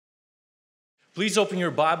Please open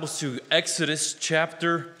your Bibles to Exodus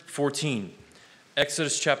chapter 14.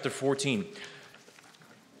 Exodus chapter 14.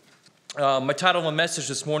 My title of my message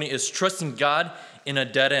this morning is Trusting God in a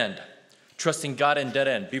Dead End. Trusting God in a Dead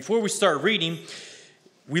End. Before we start reading,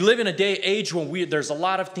 we live in a age when there's a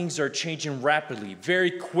lot of things that are changing rapidly,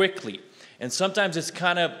 very quickly. And sometimes it's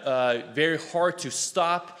kind of very hard to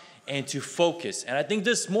stop and to focus. And I think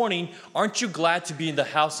this morning, aren't you glad to be in the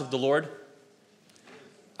house of the Lord?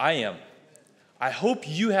 I am. I hope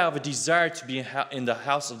you have a desire to be in the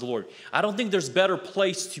house of the Lord. I don't think there's a better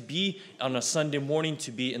place to be on a Sunday morning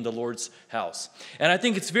to be in the Lord's house. And I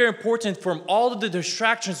think it's very important from all of the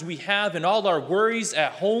distractions we have and all our worries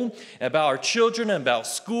at home about our children and about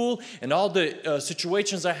school and all the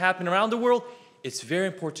situations that happen around the world. It's very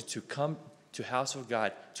important to come to the house of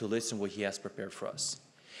God to listen to what He has prepared for us.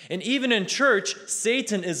 And even in church,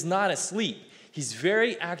 Satan is not asleep. He's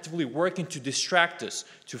very actively working to distract us,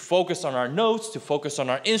 to focus on our notes, to focus on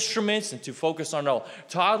our instruments, and to focus on our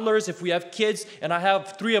toddlers. If we have kids, and I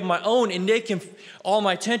have 3 of my own, and all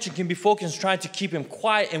my attention can be focused trying to keep them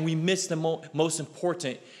quiet, and we miss the most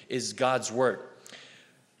important is God's Word.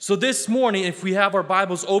 So this morning, if we have our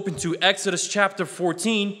Bibles open to Exodus chapter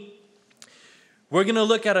 14, we're going to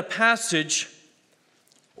look at a passage,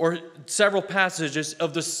 or several passages,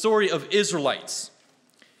 of the story of Israelites.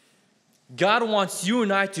 God wants you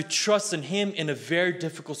and I to trust in Him in a very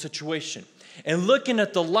difficult situation. And looking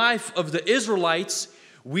at the life of the Israelites,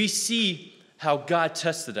 we see how God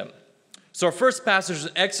tested them. So our first passage is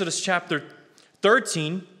Exodus chapter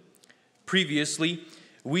 13. Previously,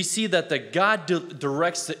 we see that God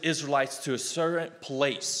directs the Israelites to a certain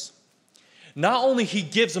place. Not only He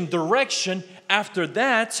gives them direction, after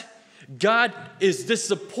that, God is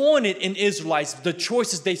disappointed in Israelites, the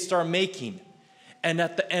choices they start making. And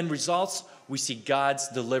at the end results, we see God's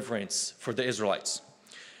deliverance for the Israelites.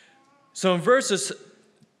 So in verses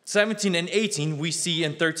 17 and 18, we see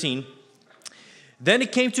in 13, Then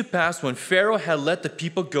it came to pass when Pharaoh had let the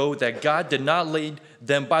people go that God did not lead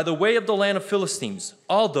them by the way of the land of Philistines,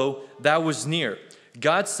 although that was near.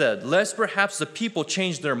 God said, Lest perhaps the people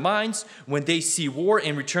change their minds when they see war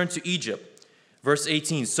and return to Egypt. Verse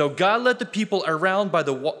 18, So God led the people around by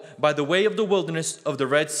the way of the wilderness of the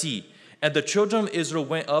Red Sea. And the children of Israel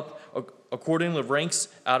went up according to the ranks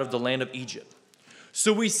out of the land of Egypt.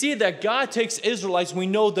 So we see that God takes Israelites. We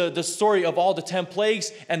know the story of all the 10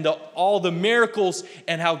 plagues and all the miracles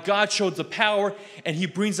and how God showed the power. And He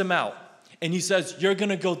brings them out. And He says, you're going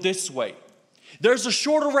to go this way. There's a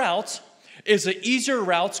shorter route. It's an easier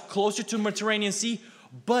route closer to the Mediterranean Sea.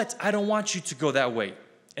 But I don't want you to go that way.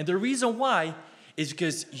 And the reason why is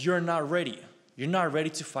because you're not ready. You're not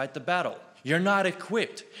ready to fight the battle. You're not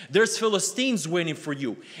equipped. There's Philistines waiting for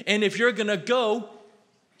you. And if you're going to go,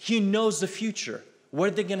 He knows the future. What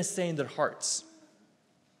are they going to say in their hearts?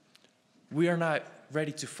 We are not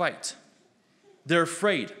ready to fight. They're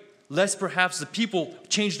afraid, lest perhaps the people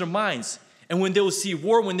change their minds. And when they will see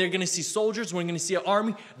war, when they're going to see soldiers, when they're going to see an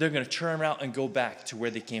army, they're going to turn around and go back to where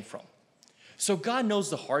they came from. So God knows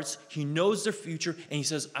the hearts. He knows their future. And He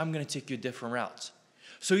says, I'm going to take you a different route.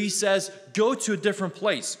 So He says, go to a different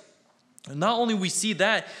place. And not only we see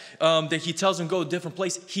that He tells them go to a different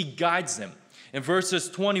place, He guides them. In verses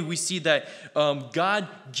 20, we see that God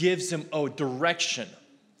gives them a direction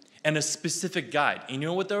and a specific guide. And you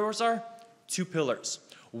know what those are? 2 pillars.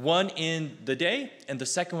 One in the day, and the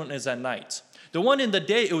second one is at night. The one in the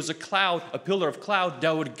day, it was a cloud, a pillar of cloud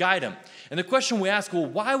that would guide them. And the question we ask, well,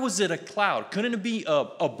 why was it a cloud? Couldn't it be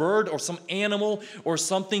a bird or some animal or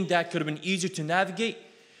something that could have been easier to navigate?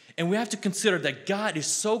 And we have to consider that God is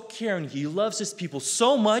so caring. He loves His people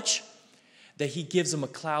so much that He gives them a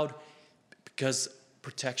cloud because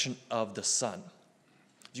protection of the sun.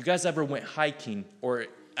 If you guys ever went hiking or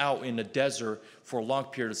out in the desert for a long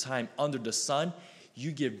period of time under the sun,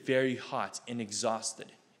 you get very hot and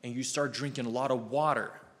exhausted. And you start drinking a lot of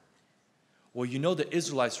water. Well, you know the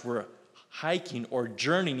Israelites were hiking or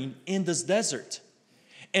journeying in this desert.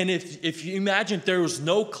 And if you imagine there was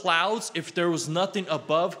no clouds, if there was nothing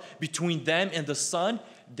above between them and the sun,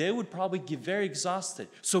 they would probably get very exhausted.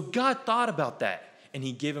 So God thought about that, and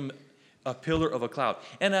He gave them a pillar of a cloud.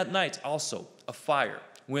 And at night also, a fire.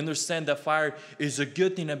 We understand that fire is a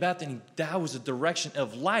good thing and a bad thing. That was a direction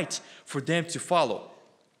of light for them to follow.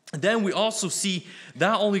 And then we also see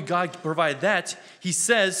not only God provide that, He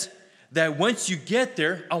says that once you get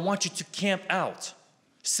there, I want you to camp out.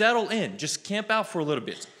 Settle in. Just camp out for a little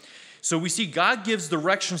bit. So we see God gives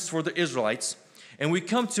directions for the Israelites. And we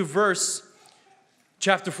come to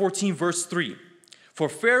chapter 14, verse 3. For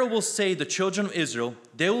Pharaoh will say, the children of Israel,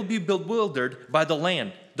 they will be bewildered by the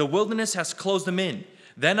land. The wilderness has closed them in.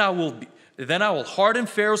 Then Then I will harden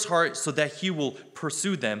Pharaoh's heart so that he will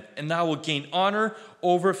pursue them, and I will gain honor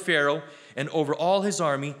over Pharaoh and over all his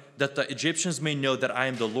army, that the Egyptians may know that I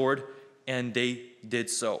am the Lord." And they did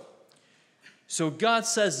so. So God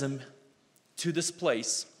sends them to this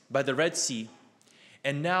place by the Red Sea,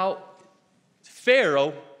 and now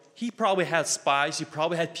Pharaoh, he probably had spies. He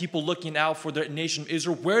probably had people looking out for the nation of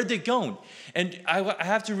Israel. Where are they going? And I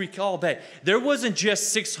have to recall that there wasn't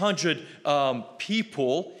just 600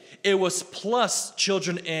 people. It was plus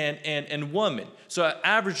children and women. So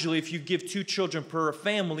averagely, if you give 2 children per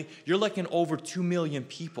family, you're looking over 2 million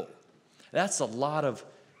people. That's a lot of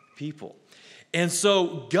people. And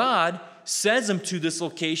so God sends them to this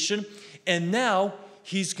location, and now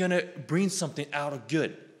he's going to bring something out of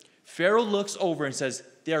good. Pharaoh looks over and says,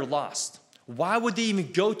 they're lost. Why would they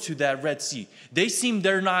even go to that Red Sea? They seem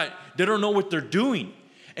they don't know what they're doing.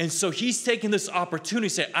 And so he's taking this opportunity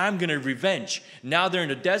to say, I'm going to revenge. Now they're in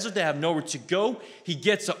the desert. They have nowhere to go. He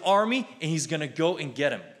gets an army, and he's going to go and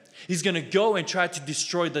get them. He's going to go and try to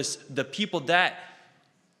destroy the people that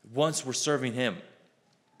once were serving him.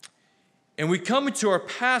 And we come into our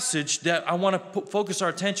passage that I want to focus our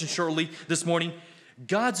attention shortly this morning.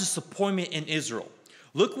 God's disappointment in Israel.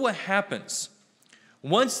 Look what happens.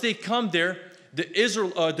 Once they come there, the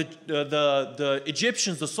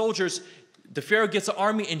Egyptians, the soldiers, the Pharaoh gets an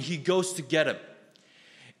army and he goes to get them.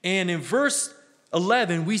 And in verse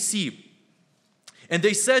 11 we see, "And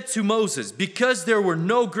they said to Moses, because there were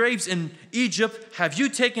no graves in Egypt, have you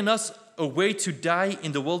taken us away to die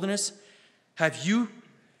in the wilderness? Have you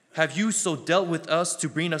so dealt with us to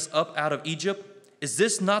bring us up out of Egypt? Is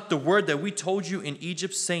this not the word that we told you in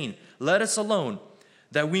Egypt, saying, let us alone,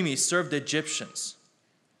 that we may serve the Egyptians?"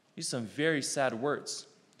 These are some very sad words.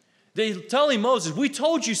 They're telling Moses, we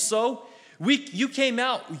told you so. You came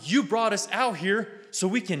out, you brought us out here so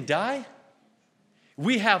we can die.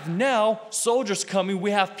 We have now soldiers coming, we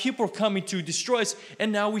have people coming to destroy us,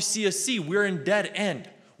 and now we see a sea. We're in dead end.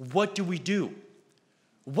 What do we do?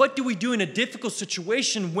 What do we do in a difficult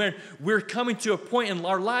situation when we're coming to a point in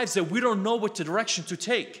our lives that we don't know what direction to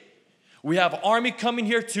take? We have an army coming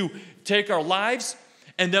here to take our lives,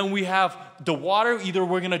 and then we have the water. Either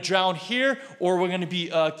we're going to drown here or we're going to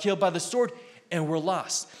be killed by the sword, and we're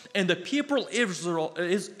lost. And the people of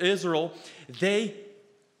Israel, they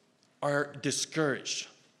are discouraged.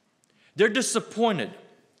 They're disappointed.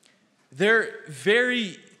 They're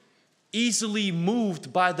very easily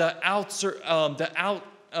moved by the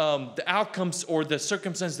outcomes or the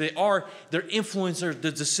circumstances they're influenced or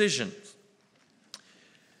the decision.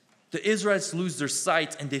 The Israelites lose their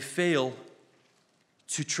sight and they fail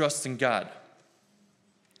to trust in God.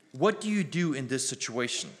 What do you do in this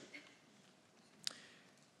situation?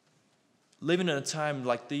 Living in a time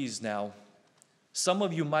like these now, some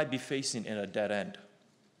of you might be facing in a dead end.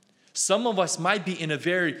 Some of us might be in a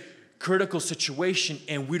very critical situation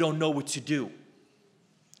and we don't know what to do.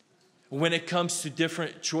 When it comes to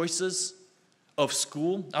different choices of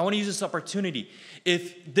school, I want to use this opportunity.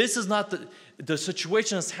 If this is not the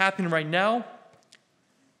situation that's happening right now,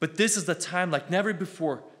 but this is the time like never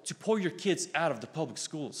before to pull your kids out of the public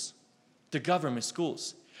schools, the government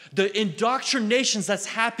schools. The indoctrinations that's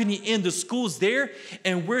happening in the schools there,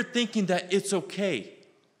 and we're thinking that it's okay.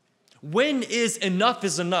 When is enough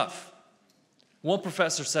is enough? One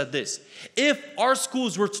professor said this: if our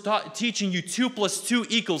schools were teaching you 2 +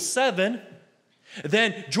 2 = 7,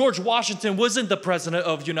 then George Washington wasn't the president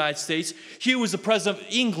of the United States. He was the president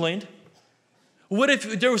of England. What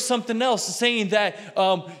if there was something else saying that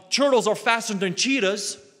turtles are faster than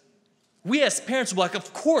cheetahs? We as parents were like,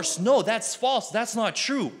 of course, no, that's false. That's not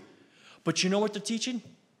true. But you know what they're teaching?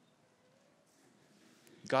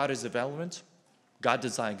 God is irrelevant. God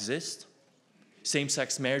does not exist.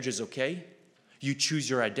 Same-sex marriage is okay. You choose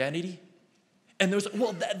your identity. And there's,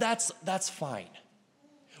 well, that's fine.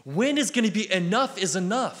 When is going to be enough is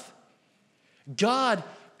enough? God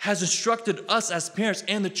has instructed us as parents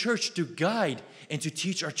and the church to guide and to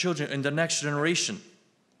teach our children in the next generation.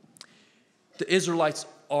 The Israelites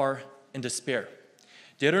are in despair.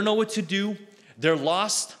 They don't know what to do. They're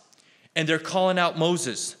lost, and they're calling out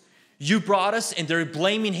Moses. You brought us, and they're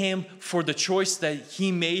blaming him for the choice that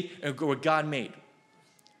he made or God made.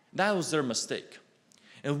 That was their mistake.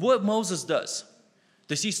 And what Moses does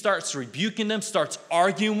he starts rebuking them, starts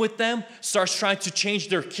arguing with them, starts trying to change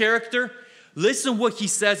their character. Listen what he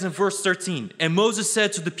says in verse 13. And Moses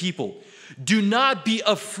said to the people, do not be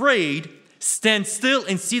afraid. Stand still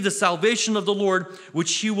and see the salvation of the Lord,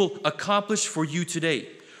 which he will accomplish for you today.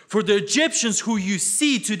 For the Egyptians who you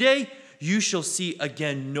see today, you shall see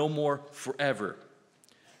again no more forever.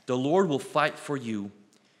 The Lord will fight for you,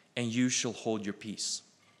 and you shall hold your peace.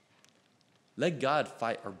 Let God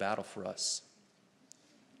fight our battle for us.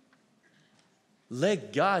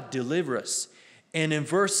 Let God deliver us. And in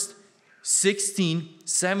verse 16,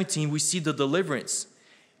 17, we see the deliverance.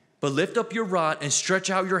 But lift up your rod and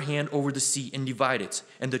stretch out your hand over the sea and divide it.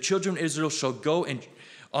 And the children of Israel shall go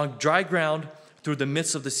on dry ground through the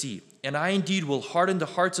midst of the sea. And I indeed will harden the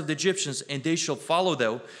hearts of the Egyptians, and they shall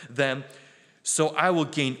follow them. So I will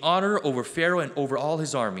gain honor over Pharaoh and over all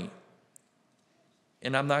his army.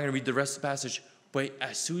 And I'm not going to read the rest of the passage, but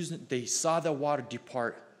as soon as they saw the water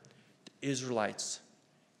depart, the Israelites,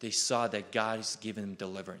 they saw that God is giving them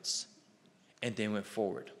deliverance. And they went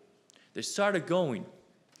forward. They started going.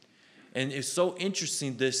 And it's so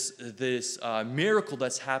interesting, this miracle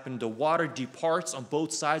that's happened. The water departs on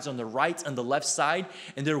both sides, on the right and the left side,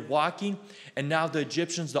 and they're walking. And now the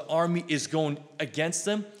Egyptians, the army is going against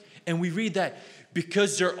them. And we read that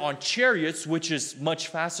because they're on chariots, which is much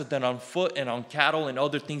faster than on foot and on cattle and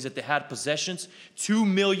other things that they had possessions, 2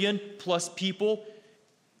 million plus people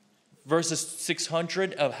versus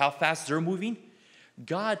 600 of how fast they're moving.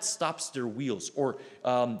 God stops their wheels or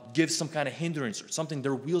gives some kind of hindrance or something.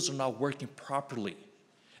 Their wheels are not working properly.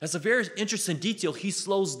 That's a very interesting detail. He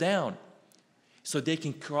slows down so they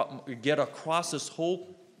can get across this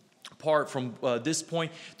whole part from this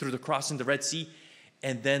point through the crossing the Red Sea,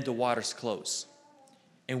 and then the waters close.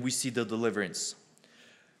 And we see the deliverance.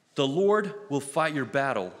 The Lord will fight your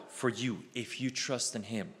battle for you if you trust in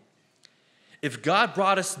Him. If God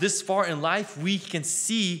brought us this far in life, we can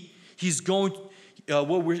see He's going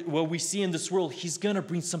what we see in this world, He's going to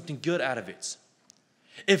bring something good out of it.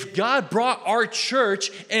 If God brought our church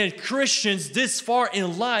and Christians this far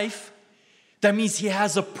in life, that means He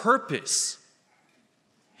has a purpose.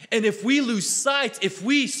 And if we lose sight, if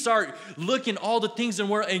we start looking all the things in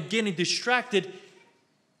the world and getting distracted,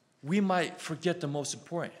 we might forget the most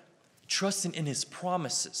important. Trusting in His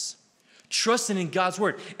promises. Trusting in God's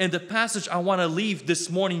word. And the passage I want to leave this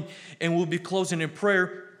morning, and we'll be closing in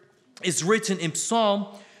prayer, is written in Psalm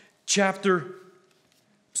chapter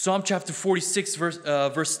 46,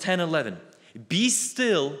 verse 10 and 11. Be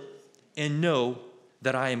still and know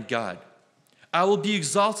that I am God. I will be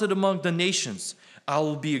exalted among the nations. I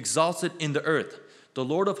will be exalted in the earth. The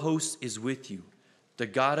Lord of hosts is with you. The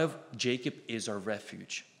God of Jacob is our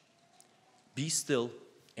refuge. Be still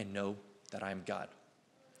and know that I am God.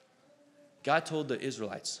 God told the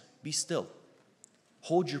Israelites, be still.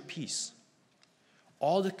 Hold your peace.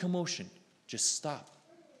 All the commotion, just stop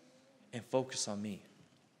and focus on me.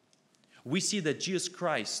 We see that Jesus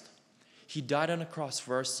Christ, He died on the cross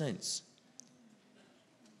for our sins.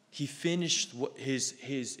 He finished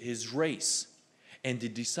his race. And the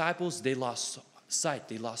disciples, they lost sight.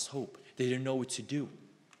 They lost hope. They didn't know what to do.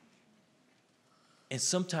 And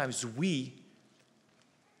sometimes we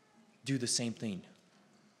do the same thing.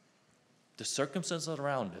 The circumstances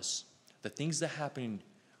around us, the things that happen,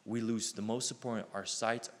 we lose the most important, our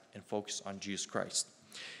sight and focus on Jesus Christ.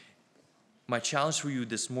 My challenge for you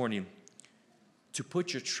this morning, to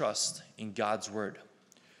put your trust in God's word,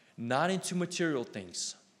 not into material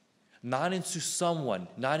things, not into someone,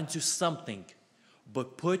 not into something,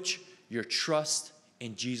 but put your trust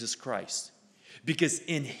in Jesus Christ. Because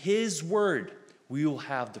in His word, we will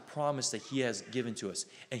have the promise that He has given to us,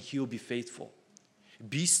 and He will be faithful.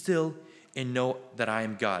 Be still and know that I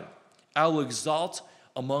am God. I will exalt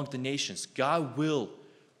among the nations. God will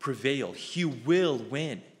prevail. He will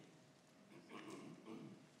win.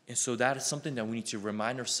 And so that is something that we need to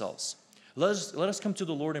remind ourselves. Let us come to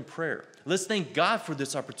the Lord in prayer. Let's thank God for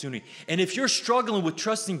this opportunity. And if you're struggling with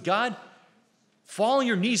trusting God, fall on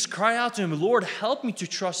your knees, cry out to Him, Lord, help me to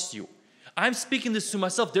trust you. I'm speaking this to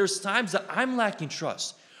myself. There's times that I'm lacking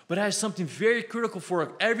trust. But that is something very critical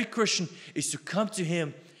for every Christian, is to come to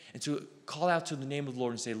Him and to call out to the name of the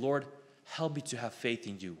Lord and say, Lord, help me to have faith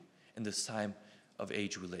in you in this time of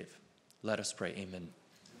age we live. Let us pray. Amen.